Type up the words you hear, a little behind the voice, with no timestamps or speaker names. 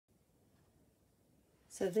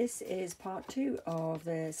So this is part 2 of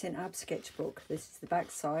the St Abbs sketchbook. This is the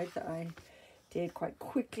back side that I did quite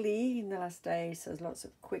quickly in the last day. So there's lots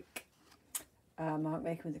of quick mark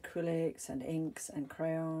making with acrylics and inks and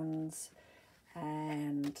crayons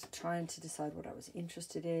and trying to decide what I was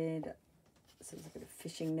interested in. So there's a bit of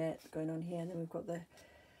fishing net going on here, and then we've got the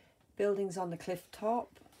buildings on the cliff top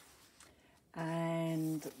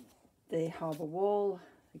and the harbour wall.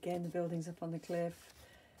 Again, the buildings up on the cliff.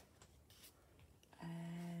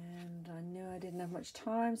 And I knew I didn't have much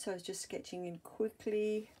time, so I was just sketching in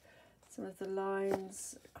quickly some of the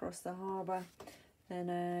lines across the harbour.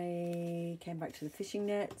 Then I came back to the fishing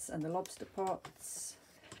nets and the lobster pots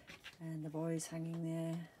and the boys hanging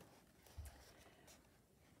there.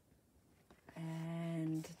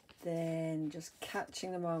 And then just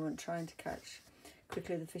catching the moment, trying to catch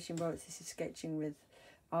quickly the fishing boats. This is sketching with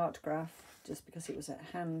art graph just because it was at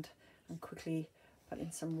hand, and quickly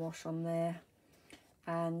putting some wash on there.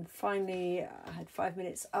 And finally I had 5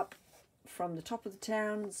 minutes up from the top of the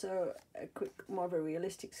town, so a quick, more of a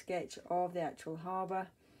realistic sketch of the actual harbour,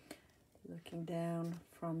 looking down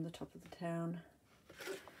from the top of the town.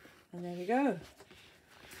 And there we go,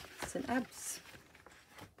 St Abbs.